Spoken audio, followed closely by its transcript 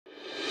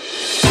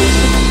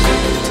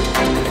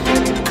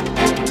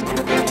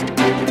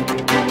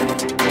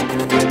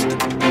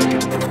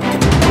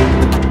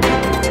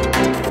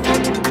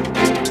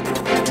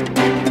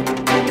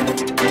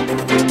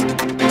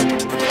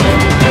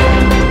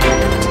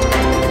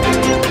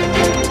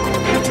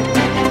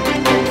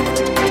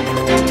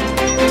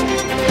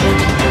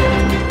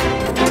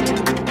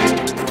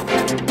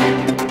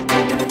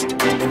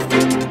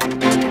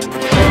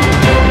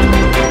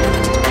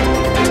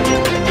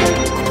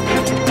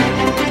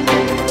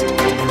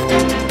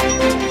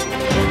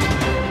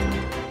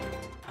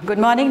Good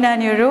morning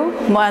नानीहरु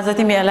म आज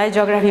तिमीहरुलाई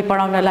geography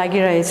पढाउन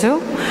लागिरहेछु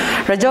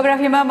र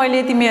जियोग्राफीमा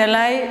मैले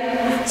तिमीहरुलाई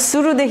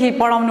सुरुदेखि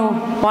पढाउनु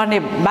पर्ने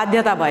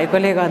बाध्यता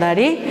भएकोले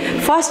गर्दाखेरि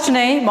फर्स्ट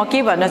नै म के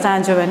भन्न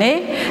चाहन्छु भने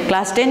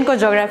क्लास 10 को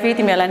जियोग्राफी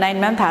तिमीहरुलाई 9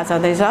 मा थाहा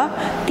छँदैछ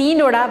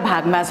तीनवटा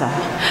भागमा छ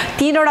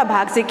तीनवटा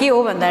भाग चाहिँ के हो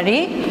भन्दाखेरि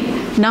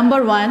number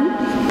 1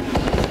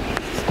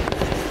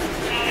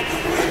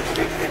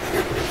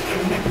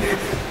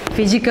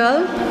 physical,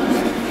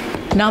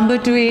 number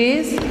 2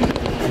 is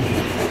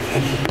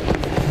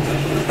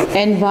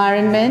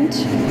environment,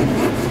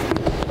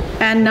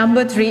 and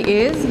number 3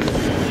 is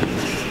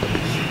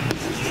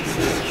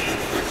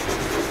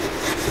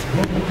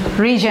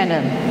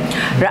regional.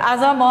 र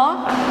आज म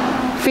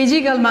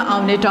physical मा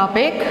आउने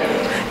टपिक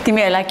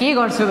तिमीहरुलाई के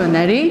गर्छु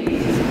भन्दाखेरि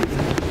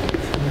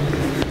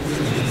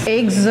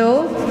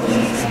exogenetic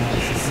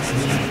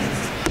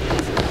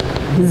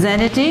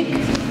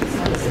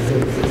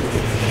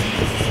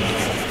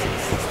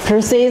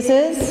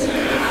processes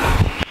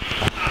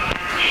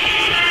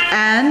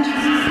and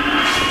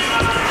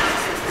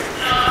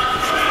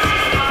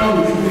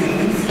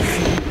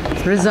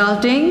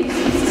resulting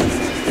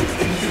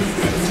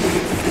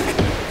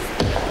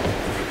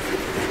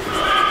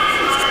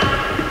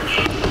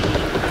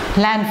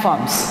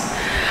landforms.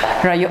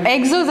 र यो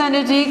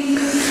exogenetic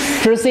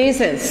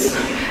processes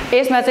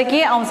यसमा चाहिँ के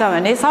आउँछ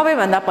भने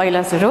सबैभन्दा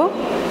पहिला सुरु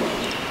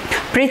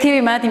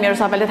पृथ्वीमा तिमीहरु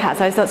सबैले थाहा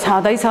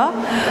छँदैछ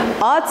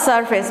अर्थ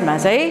सरफेसमा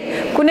चाहिँ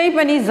कुनै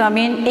पनि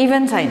जमिन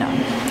इभन छैन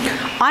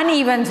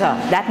अनइभन छ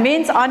दैट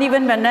मीन्स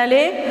अनइभन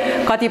भन्नाले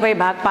कतिपय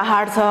भाग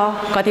पहाड छ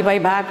कतिपय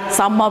भाग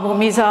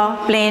समभूमि छ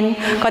प्लेन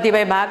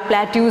कतिपय भाग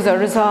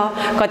प्लेट्यूजहरु छ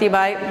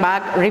कतिपय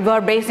भाग रिभर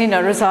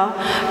बेसिनहरु छ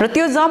र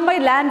त्यो जम्मै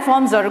ल्यान्ड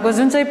फर्म्सहरुको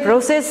जुन चाहिँ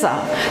प्रोसेस छ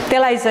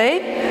त्यसलाई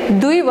चाहिँ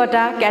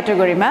दुईवटा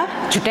क्याटेगोरीमा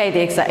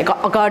छुट्याइदिएको छ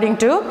अकॉर्डिङ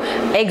टु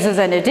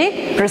एक्सोजेनेटिक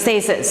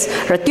प्रोसेसेस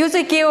र त्यो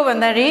चाहिँ के हो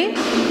भन्दाखेरि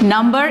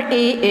number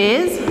A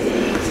is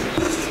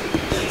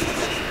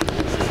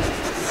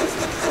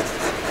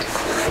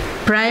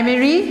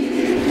primary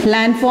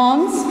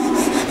landforms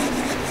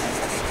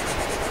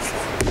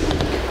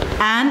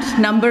and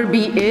number B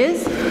is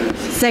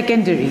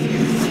secondary.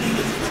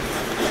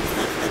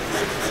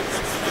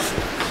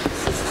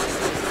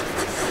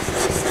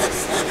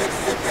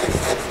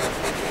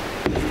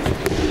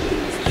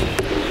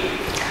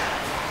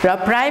 र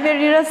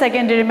प्राइमेरी र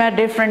सेकेन्डरी मा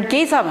डिफरेन्ट के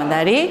छ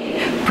भन्दाखेरि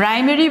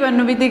प्राइमेरी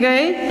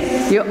भन्नुबित्तिकै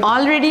यो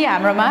अलरेडी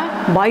हाम्रोमा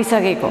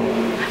भइसकेको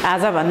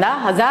आज भन्दा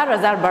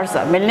हजार वर्ष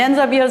मिलियन्स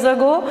अफ इयर्स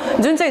अगो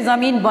जुन चाहिँ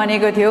जमिन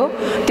बनेको थियो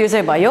त्यो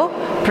चाहिँ भयो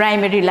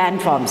प्राइमेरी ल्यान्ड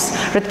फर्म्स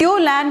र त्यो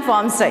ल्यान्ड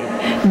फर्म्स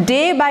चाहिँ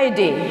डे बाइ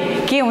डे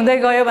के हुँदै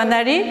गयो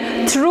भन्दाखेरि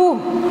थ्रु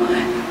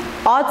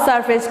अर्थ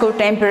सरफेसको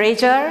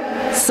टेम्परेचर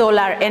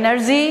सोलर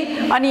एनर्जी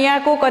अनि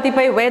यहाँको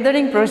कतिपय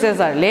वेदरिङ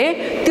प्रोसेसहरुले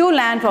त्यो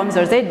ल्यान्ड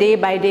फर्म्सहरु चाहिँ डे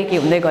बाइ डे के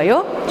हुँदै गयो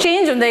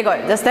चेन्ज हुँदै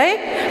गयो जस्तै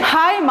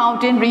हाई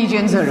माउन्टेन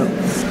रिजन्सहरु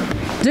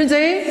जुन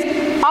चाहिँ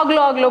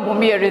अग्लो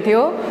भूमिहरु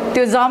थियो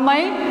त्यो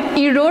जम्मै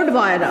इरोड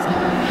भएर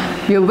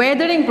यो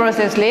वेदरिङ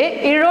प्रोसेसले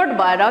इरोड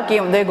भएर के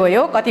हुँदै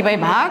गयो कतिपय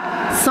भाग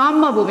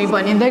समभूमि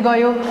बनिँदै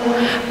गयो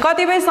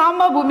कतिपय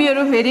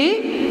समभूमिहरु फेरि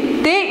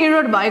त्यही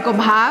इरोड भएको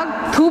भाग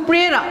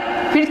थुप्रेर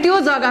फेरि त्यो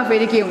जग्गा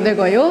फेरि के हुँदै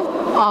गयो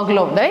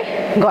अग्लो हुँदै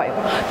गयो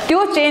त्यो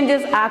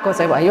चेन्जेस आको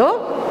चाहिँ भयो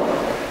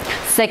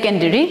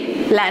सेकेन्डरी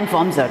ल्यान्ड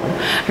फर्म्सहरु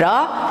र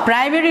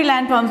प्राइमेरी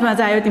ल्यान्ड फर्म्समा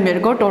चाहिँ आयो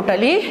तिमीहरुको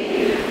टोटली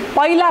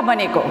पहिला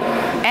बनेको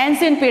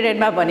एन्शियन्ट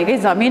पिरियडमा बनेकै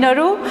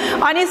जमिनहरु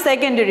अनि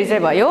सेकेन्डरी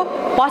चाहिँ भयो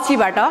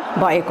पछिबाट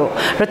भएको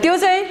र त्यो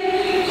चाहिँ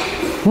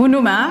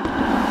हुनुमा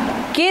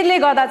केले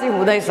गर्दा चाहिँ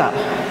हुँदैछ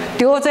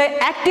त्यो चाहिँ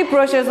एक्टिभ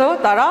प्रोसेस हो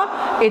तर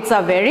it's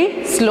a very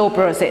slow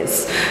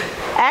process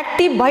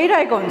active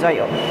भइरहेको हुन्छ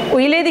यो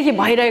उहिलेदेखि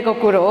भइरहेको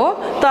कुरो हो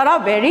तर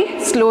भेरी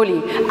स्लोली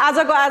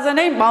आजको आज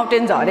नै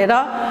माउन्टेन झरेर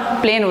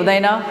प्लेन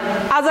हुँदैन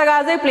आजको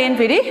आजै प्लेन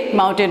फेरि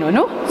माउन्टेन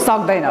हुनु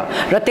सक्दैन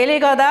र त्यसले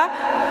गर्दा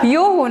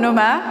यो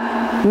हुनुमा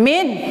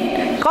मेन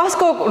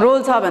कसको रोल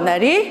छ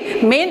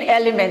भन्दाखेरि मेन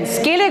एलिमेन्ट्स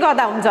केले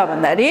गर्दा हुन्छ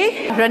भन्दाखेरि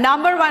र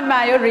नम्बर 1 मा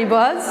आयो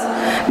रिभर्स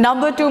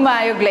नम्बर 2 मा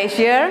आयो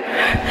ग्लेसियर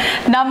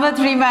नम्बर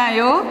 3 मा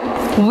आयो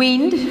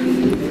विन्ड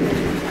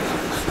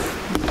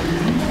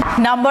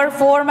नम्बर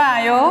 4 मा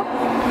आयो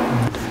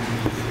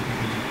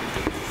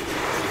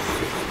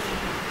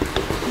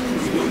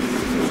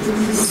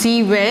सी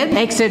वेव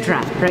एक्सेट्रा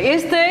र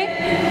यस्तै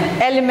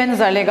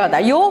एलिमेन्ट्सहरुले गर्दा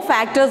यो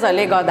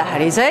फ्याक्टर्सहरुले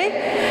गर्दाखेरि चाहिँ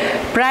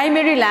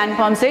प्राइमेरी ल्यान्ड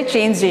फर्म्स चाहिँ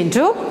change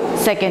into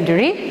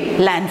secondary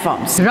land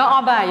firms र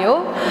अब आयो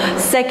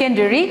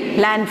सेकेन्डरी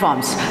ल्यान्ड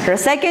फर्म्स र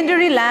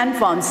सेकेन्डरी ल्यान्ड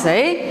फर्म्स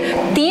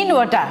चाहिँ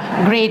तीनवटा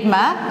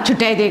ग्रेडमा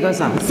छुट्याइदिएको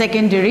छ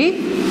सेकेन्डरी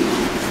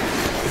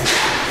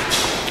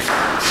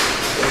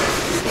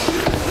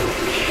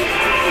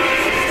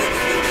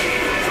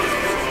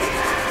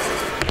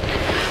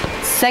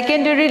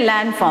सेकेन्डरी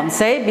ल्यान्डफर्म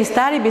चाहिँ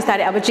बिस्तारै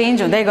बिस्तारै अब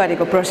चेन्ज हुँदै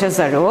गरेको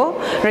प्रोसेसहरू हो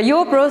र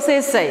यो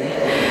प्रोसेस चाहिँ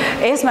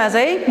यसमा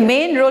चाहिँ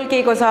मेन रोल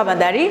के को छ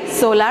भन्दाखेरि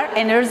सोलर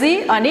एनर्जी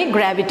अनि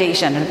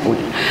ग्रेभिटेसनल पुल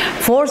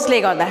फोर्सले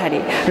गर्दाखेरि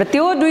र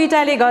त्यो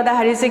दुईटाले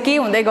गर्दाखेरि चाहिँ के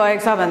हुँदै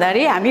गएको छ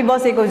भन्दाखेरि हामी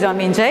बसेको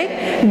जमिन चाहिँ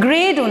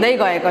ग्रेड हुँदै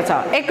गएको छ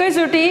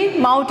एकैचोटि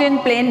माउन्टेन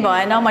प्लेन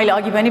भएन मैले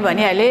अघि पनि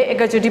भनिहालेँ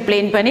एकैचोटि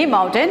प्लेन पनि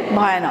माउन्टेन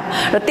भएन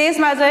र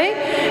त्यसमा चाहिँ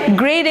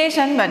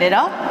ग्रेडेसन भनेर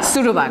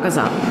सुरु भएको छ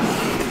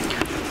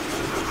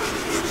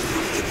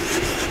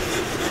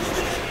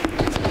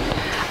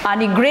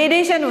अनि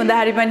ग्रेडेसन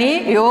हुँदाखेरि पनि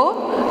यो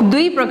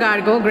दुई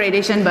प्रकारको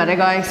ग्रेडेसन भएर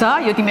गएको छ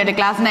यो तिमीले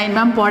क्लास 9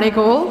 मा पनि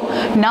पढेको हो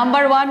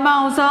नम्बर 1 मा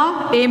आउँछ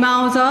ए मा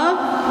आउँछ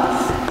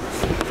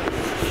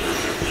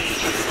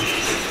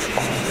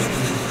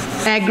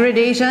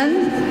एग्रेडेसन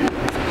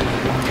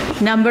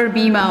नम्बर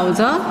बी मा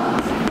आउँछ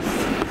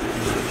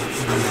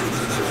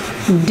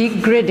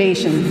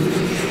डिग्रेडेसन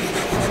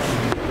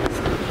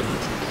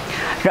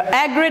र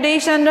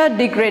एग्रेडेसन र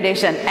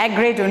डिग्रेडेसन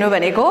एग्रेड हुनु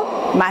भनेको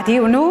माथि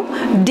हुनु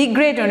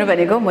डिग्रेड हुनु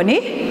भनेको मुनि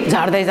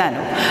झर्दै जानु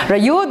र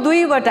यो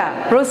दुईवटा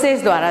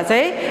प्रोसेसद्वारा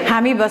चाहिँ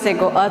हामी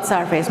बसेको अर्थ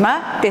सर्फेसमा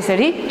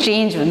त्यसरी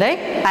चेन्ज हुँदै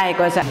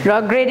आएको छ र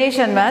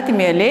ग्रेडेसनमा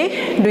तिमीहरूले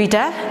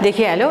दुईटा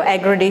देखिहाल्यो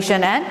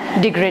एग्रेडेसन एन्ड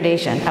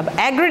डिग्रेडेसन अब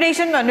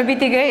एग्रेडेसन भन्नु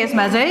बित्तिकै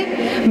यसमा चाहिँ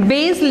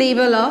base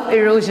level of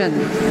erosion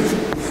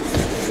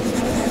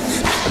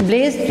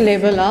base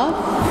level of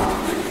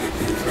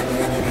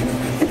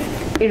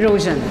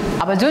erosion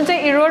अब जुन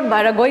चाहिँ इरोड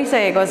भएर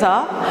गइसकेको छ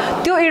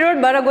त्यो इरोड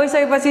भएर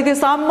गइसकेपछि त्यो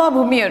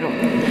समभूमिहरू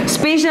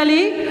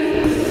स्पेशली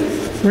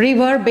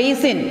रिभर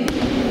बेसिन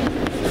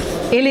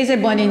यसले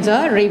चाहिँ बनिन्छ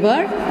रिभर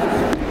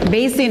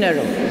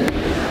बेसिनहरू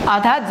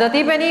अर्थात्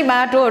जति पनि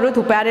माटोहरू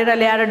थुपारेर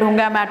ल्याएर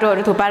ढुङ्गा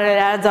माटोहरू थुपारेर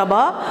ल्याएर जब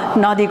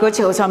नदीको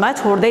छेउछाउमा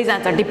छोड्दै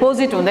जान्छ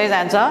डिपोजिट हुँदै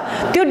जान्छ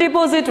त्यो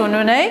डिपोजिट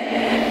हुनु नै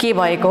के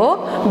भएको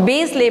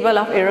बेस लेभल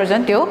अफ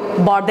इरोजन त्यो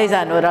बढ्दै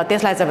जानु र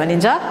त्यसलाई चाहिँ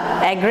भनिन्छ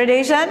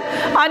एग्रेडेसन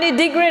अनि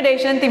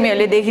डिग्रेडेसन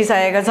तिमीहरूले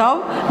देखिसकेका छौ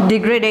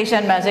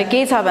डिग्रेडेसनमा चाहिँ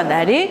के छ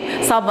भन्दाखेरि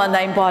सबभन्दा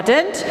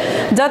इम्पोर्टेन्ट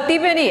जति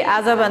पनि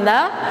आजभन्दा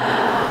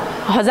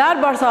 1000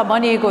 वर्ष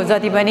बनिएको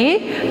जति पनि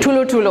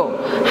ठुलो ठुलो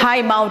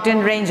हाई माउन्टेन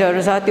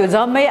रेन्जहरू छ त्यो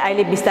जम्मै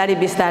अहिले बिस्तारै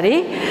बिस्तारै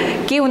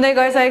के हुँदै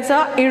गइसकेको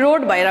छ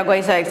इरोड भएर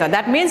गइसकेको छ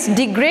द्याट मिन्स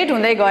डिग्रेड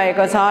हुँदै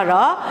गएको छ र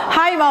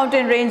हाई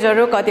माउन्टेन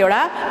रेन्जहरू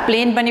कतिवटा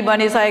प्लेन पनि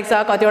बनिसकेको छ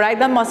कतिवटा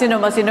एकदम मसिनो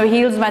मसिनो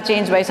हिल्समा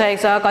चेन्ज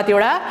भइसकेको छ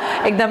कतिवटा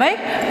एकदमै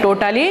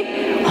टोटली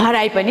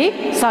हराइ पनि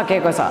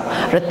सकेको छ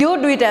र त्यो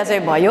दुईटा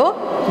चाहिँ भयो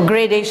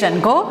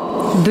ग्रेडेसनको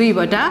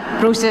दुईवटा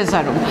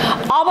प्रोसेसहरू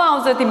अब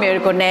आउँछ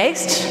तिमीहरूको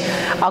next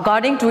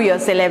according to your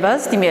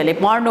syllabus तिमीहरूले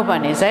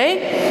पढ्नुपर्ने चाहिँ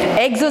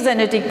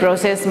एक्सोजेनेटिक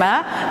प्रोसेसमा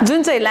जुन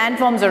चाहिँ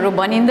ल्यान्डफर्म्सहरू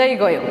बनिँदै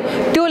गयो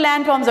त्यो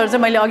ल्यान्डफर्म्सहरू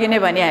चाहिँ मैले अघि नै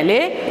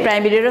भनिहालेँ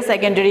प्राइमेरी र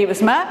सेकेन्डरी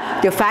उसमा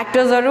त्यो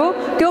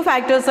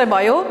फ्याक्टर्स चाहिँ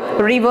भयो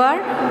रिभर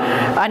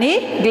अनि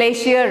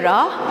ग्लेसियर र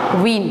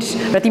विन्ड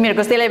र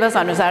तिमीहरूको सिलेबस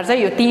अनुसार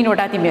चाहिँ यो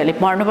तीनवटा तिमीहरूले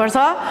पढ्नुपर्छ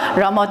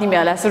र म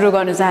तिमीहरूलाई सुरु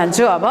गर्न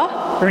चाहन्छु अब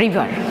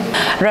रिभर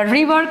र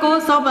रिभरको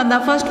सबभन्दा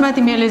फर्स्टमा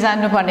तिमीहरूले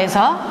जान्नुपर्ने छ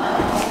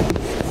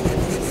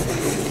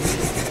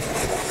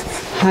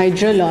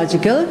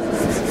हाइड्रोलोजिकल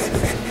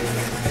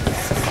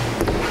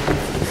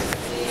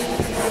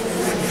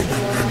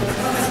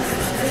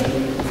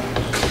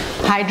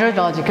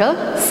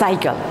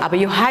साइकल अब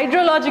यो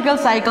हाइड्रोलोजिकल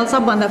साइकल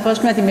सबभन्दा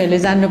फर्स्टमा तिमीहरूले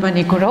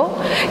जान्नुपर्ने कुरो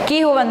के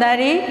हो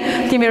भन्दाखेरि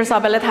तिमीहरू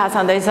सबैलाई थाहा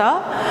छँदैछ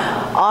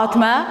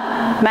अर्थमा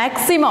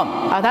म्याक्सिमम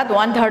अर्थात्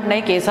 1/3 नै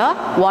के छ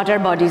वाटर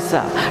बडिज छ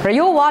र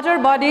यो वाटर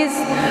बडिज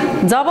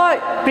जब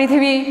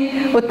पृथ्वी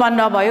उत्पन्न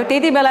भयो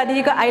त्यति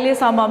बेलादेखिको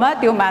अहिलेसम्ममा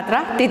त्यो मात्रा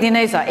त्यति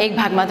नै छ 1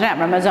 भाग मात्रै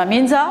हाम्रोमा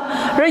जमिन छ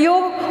र यो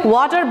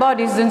वाटर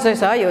बडिज जुन चाहिँ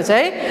छ यो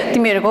चाहिँ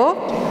तिमीहरूको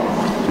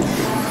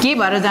के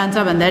भएर जान्छ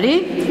भन्दाखेरि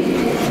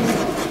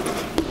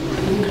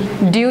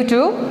ड्यू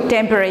टु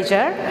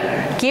टेम्परेचर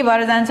के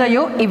भएर जान्छ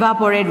यो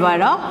इभापोरेट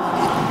भएर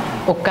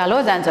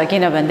उक्कालो जान्छ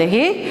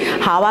किनभनेदेखि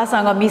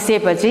हावासँग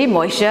मिसिएपछि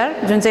मोइस्चर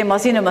जुन चाहिँ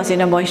मसिनो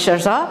मसिनो मोइस्चर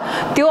छ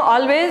त्यो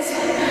अलवेज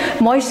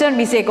मोइस्चर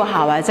मिसिएको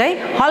हावा चाहिँ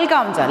हल्का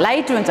हुन्छ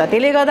लाइट हुन्छ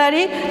त्यसले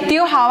गर्दाखेरि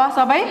त्यो हावा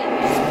सबै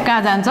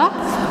कहाँ जान्छ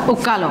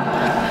उक्कालो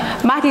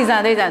माथि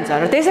जाँदै जान्छ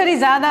र त्यसरी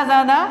जाँदा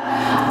जाँदा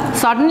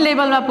सर्टन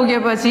लेभलमा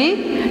पुगेपछि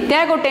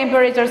त्यहाँको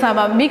टेम्परेचरसँग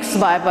मिक्स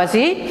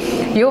भएपछि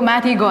यो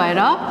माथि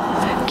गएर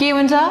के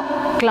हुन्छ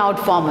क्लाउड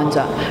फर्म हुन्छ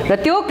र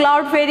त्यो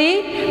क्लाउड फेरि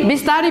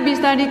बिस्तारै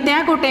बिस्तारै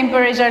त्यहाँको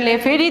टेम्परेचरले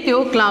फेरि त्यो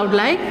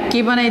क्लाउडलाई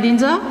के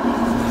बनाइदिन्छ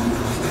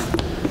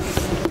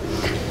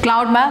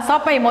क्लाउडमा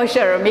सबै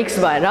मोइस्चरहरू मिक्स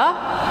भएर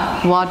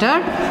वाटर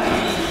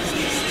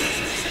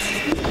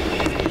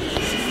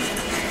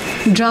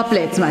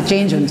ड्रपलेट्समा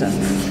चेन्ज हुन्छ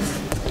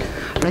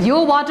र यो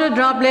water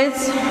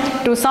droplets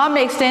to some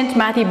extent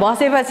माथि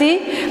बसेपछि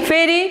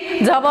फेरि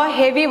जब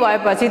हेभी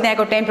भएपछि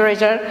त्यहाँको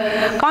टेम्परेचर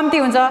कम्ती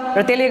हुन्छ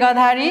र त्यसले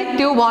गर्दाखेरि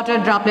त्यो वाटर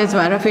ड्रपलेट्स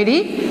भएर फेरि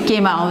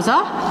केमा आउँछ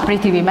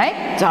पृथ्वीमै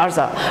झर्छ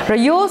र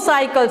यो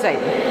साइकल चाहिँ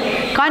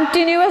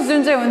कन्टिन्युअस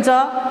जुन चाहिँ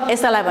हुन्छ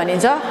यसलाई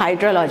भनिन्छ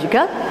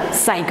हाइड्रोलोजिकल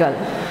साइकल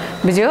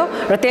बुझ्यो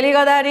र त्यसले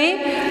गर्दाखेरि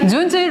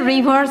जुन चाहिँ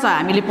रिभर छ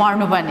हामीले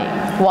पढ्नुपर्ने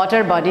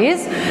वाटर बडिज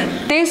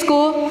त्यसको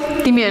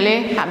तिमीहरूले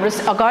हाम्रो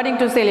अकर्डिङ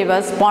टु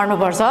सिलेबस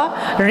पढ्नुपर्छ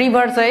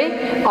रिभर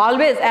चाहिँ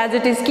अलवेज एज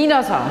इट इज किन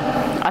छ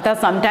अथवा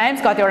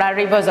समटाइम्स कतिवटा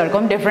रिभर्सहरूको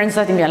पनि डिफरेन्स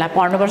छ तिमीहरूलाई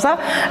पढ्नुपर्छ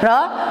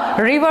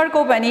र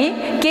रिभरको पनि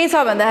के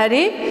छ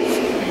भन्दाखेरि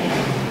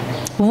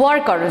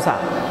वर्कहरू छ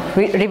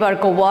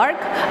रिभरको वर्क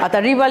अथवा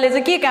रिभरले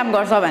चाहिँ के काम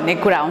गर्छ भन्ने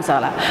कुरा आउँछ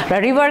होला र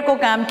रिभरको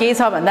काम के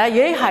छ भन्दा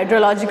यही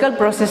हाइड्रोलोजिकल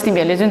प्रोसेस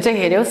तिमीहरूले जुन चाहिँ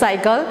हेऱ्यौ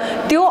साइकल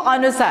त्यो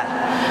अनुसार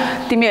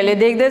तिमीहरूले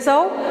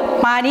देख्दैछौ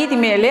पानी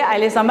तिमीहरूले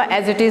अहिलेसम्म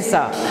एज इट इज छ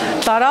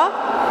तर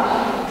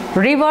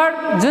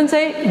रिभर जुन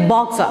चाहिँ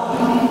बग्छ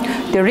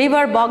त्यो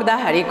रिभर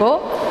बग्दाखेरिको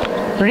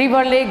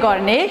रिभरले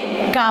गर्ने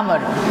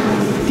कामहरू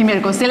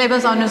तिमीहरूको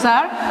सिलेबस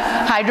अनुसार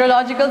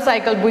हाइड्रोलोजिकल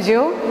साइकल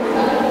बुझ्यौ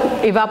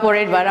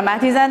इभापोरेट भएर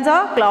माथि जान्छ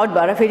क्लाउड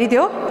भएर फेरि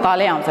त्यो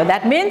तलै आउँछ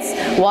द्याट मिन्स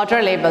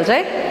वाटर लेभल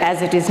चाहिँ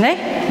एज इट इज नै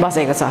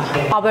बसेको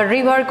छ अब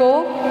रिभरको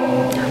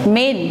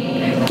मेन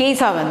के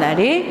छ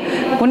भन्दाखेरि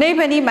कुनै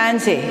पनि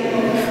मान्छे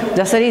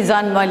जसरी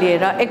जन्म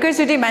लिएर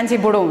एकैचोटि मान्छे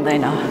बुढो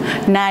हुँदैन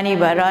नानी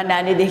भएर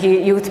नानीदेखि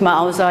युथमा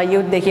आउँछ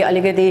युथदेखि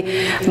अलिकति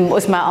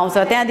उसमा आउँछ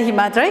त्यहाँदेखि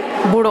मात्रै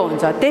बुढो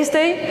हुन्छ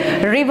त्यस्तै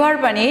रिभर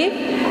पनि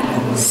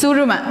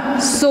सुरुमा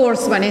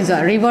सोर्स भनिन्छ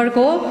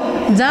रिभरको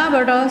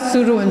जहाँबाट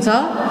सुरु हुन्छ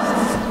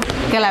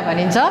त्यसलाई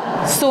भनिन्छ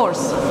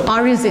सोर्स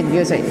ओरिजिन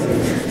यो चाहिँ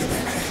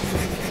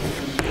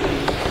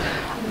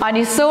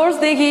अनि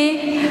सोर्सदेखि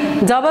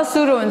जब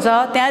सुरु हुन्छ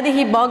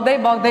त्यहाँदेखि बग्दै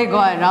बग्दै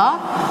गएर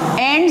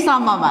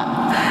एन्डसम्ममा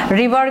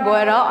रिभर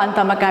गएर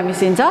अन्तमा कहाँ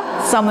मिसिन्छ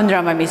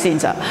समुद्रमा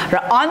मिसिन्छ र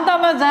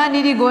अन्तमा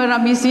जहाँनिर गएर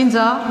मिसिन्छ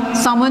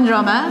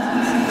समुद्रमा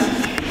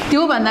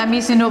त्योभन्दा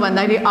मिसिनु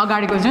भन्दाखेरि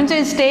अगाडिको जुन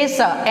चाहिँ स्टेज छ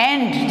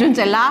एन्ड जुन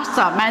चाहिँ लास्ट छ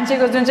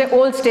मान्छेको जुन चाहिँ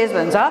ओल्ड स्टेज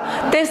भन्छ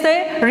त्यस्तै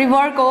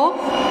रिभरको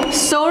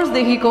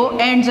सोर्सदेखिको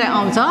एन्ड चाहिँ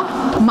आउँछ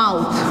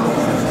माउथ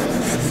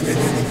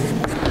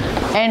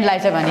एन्डलाई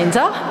चाहिँ भनिन्छ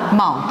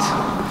माउथ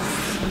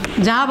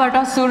जहाँबाट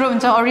सुरु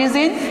हुन्छ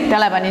ओरिजिन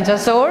त्यसलाई भनिन्छ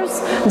सोर्स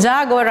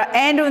जहाँ गएर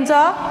एन्ड हुन्छ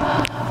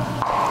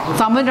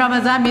समुद्रमा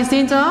जहाँ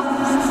मिसिन्छ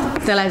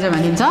त्यसलाई चाहिँ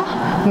भनिन्छ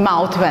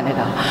माउथ भनेर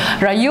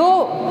र यो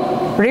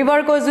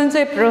रिभरको जुन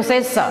चाहिँ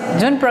प्रोसेस छ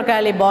जुन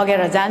प्रकारले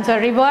बगेर जान्छ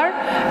रिभर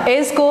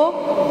यसको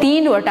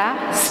 3 वटा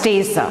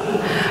स्टेज छ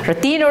र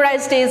 3 वटा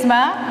स्टेजमा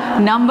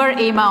नम्बर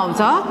ए मा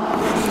आउँछ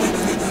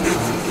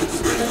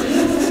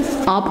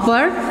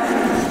अप्पर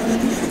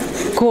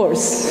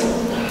कोर्स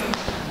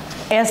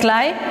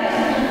यसलाई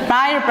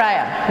प्राय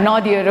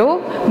नदीहरू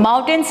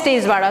माउन्टेन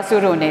स्टेजबाट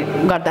सुरु हुने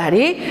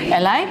गर्दाखेरि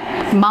यसलाई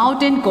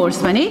माउन्टेन कोर्स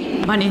पनि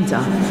भनिन्छ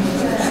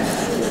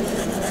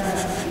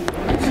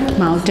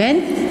माउन्टेन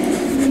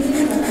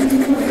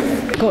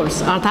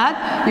कोर्स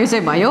अर्थात् यो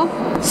चाहिँ भयो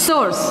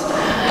सोर्स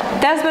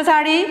त्यस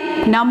पछाडि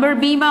नम्बर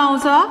बी मा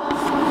आउँछ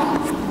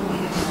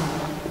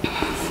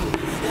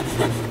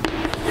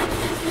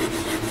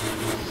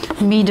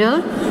मिडल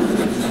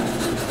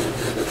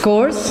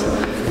कोर्स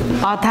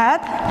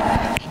अर्थात्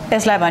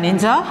यसलाई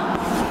भनिन्छ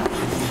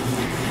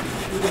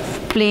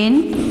प्लेन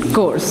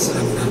कोर्स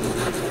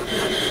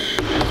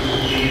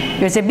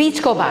यो चाहिँ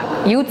बीचको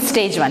भाग युथ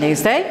स्टेज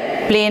भनेको चाहिँ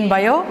प्लेन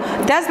भयो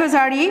त्यस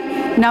पछाडि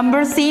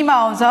नम्बर सी मा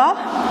आउँछ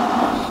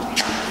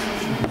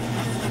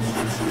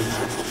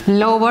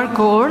लोवर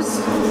कोर्स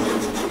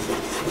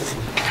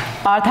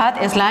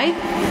अर्थात् यसलाई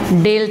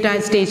डेल्टा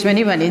स्टेज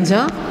पनि भनिन्छ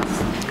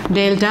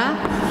डेल्टा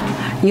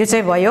यो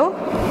चाहिँ भयो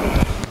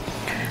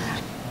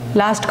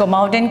लास्टको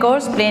माउन्टेन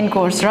कोर्स प्लेन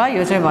कोर्स र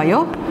यो चाहिँ भयो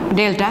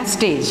डेल्टा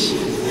स्टेज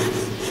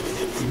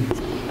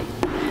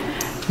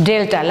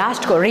डेल्टा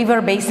लास्टको रिभर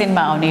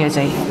बेसिनमा आउने यो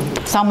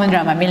चाहिँ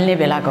समुद्रमा मिल्ने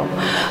बेलाको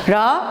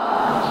र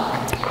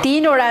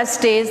 3 वटा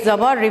स्टेज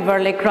जब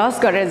रिभरले क्रस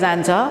गरेर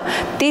जान्छ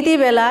त्यति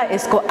बेला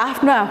यसको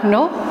आफ्नो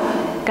आफ्नो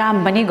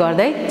काम पनि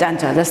गर्दै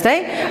जान्छ जस्तै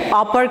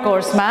अप्पर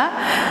कोर्समा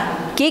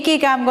के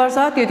काम गर्छ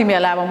त्यो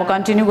तिमीहरूलाई अब म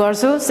कन्टिन्यू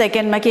गर्छु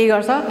सेकेन्डमा के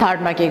गर्छ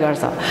थर्डमा के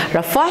गर्छ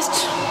र फर्स्ट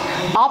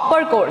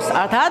अप्पर कोर्स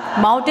अर्थात्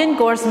माउन्टेन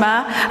कोर्समा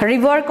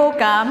रिभरको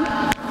काम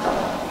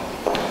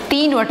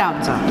 3 वटा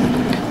हुन्छ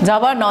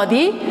जब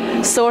नदी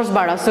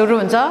सोर्सबाट सुरु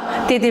हुन्छ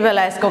त्यति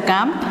बेला यसको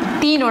काम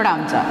 3 वटा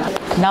हुन्छ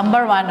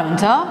नम्बर 1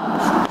 हुन्छ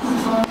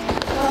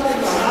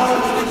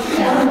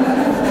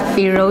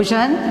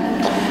इरोजन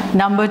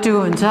नम्बर 2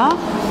 हुन्छ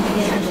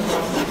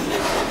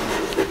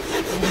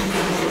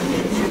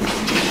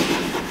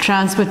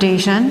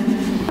transportation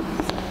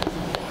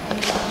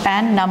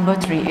and number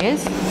 3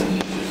 is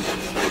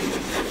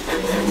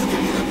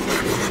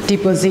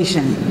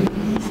deposition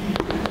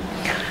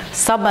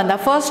सबभन्दा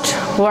फर्स्ट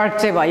वर्क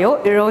चाहिँ भयो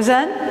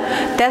इरोजन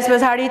त्यस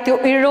पछाडि त्यो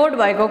इरोड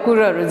भएको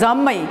कुरोहरू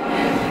जम्मै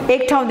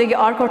एक ठाउँदेखि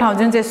अर्को ठाउँ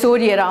जुन चाहिँ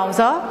सोरिएर आउँछ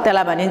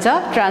त्यसलाई भनिन्छ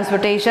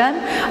ट्रान्सपोर्टेसन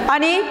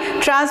अनि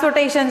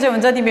ट्रान्सपोर्टेसन चाहिँ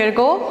हुन्छ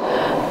तिमीहरूको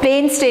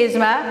प्लेन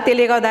स्टेजमा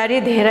त्यसले गर्दाखेरि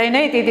धेरै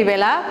नै त्यति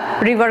बेला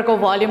रिभरको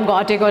भोल्युम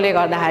घटेकोले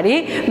गर्दाखेरि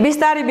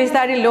बिस्तारै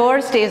बिस्तारै लोअर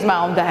स्टेजमा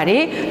आउँदाखेरि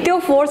त्यो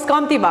फोर्स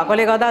कम्ती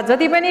भएकोले गर्दा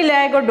जति पनि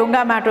ल्याएको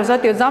ढुङ्गा माटो छ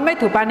त्यो जम्मै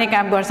थुपार्ने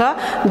काम गर्छ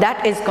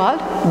द्याट इज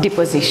कल्ड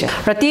डिपोजिसन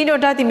र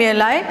तीनवटा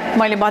तिमीहरूलाई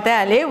मैले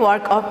बताइहालेँ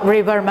वर्क अफ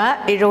रिभरमा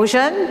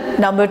इरोजन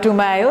नम्बर 2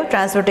 मा आयो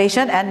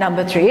transportation and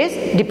number 3 is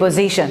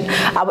deposition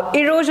अब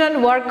इरोजन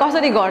वर्क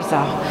कसरी गर्छ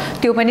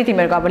त्यो पनि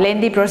तिमीहरूको अब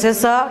लेन्दी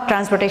प्रोसेस छ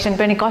ट्रान्सपोर्टेसन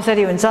पनि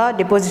कसरी हुन्छ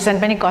डिपोजिसन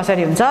पनि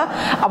कसरी हुन्छ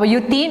अब यो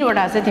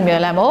तीनवटा चाहिँ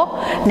तिमीहरूलाई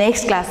म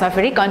नेक्स्ट क्लासमा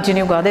फेरि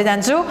कन्टिन्यू गर्दै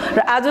जान्छु र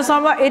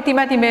आजसम्म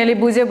यतिमा तिमीहरूले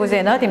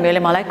बुझेन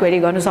तिमीहरूले मलाई क्वेरी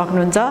गर्न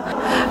सक्नुहुन्छ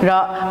र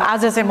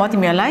आज चाहिँ म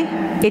तिमीहरूलाई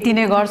यति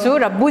नै गर्छु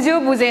र बुझ्यो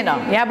बुझेन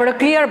यहाँबाट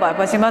क्लियर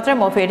भएपछि मात्रै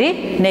म फेरि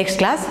नेक्स्ट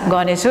क्लास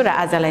गर्नेछु र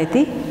आजलाई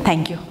यति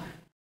थ्याङ्क यू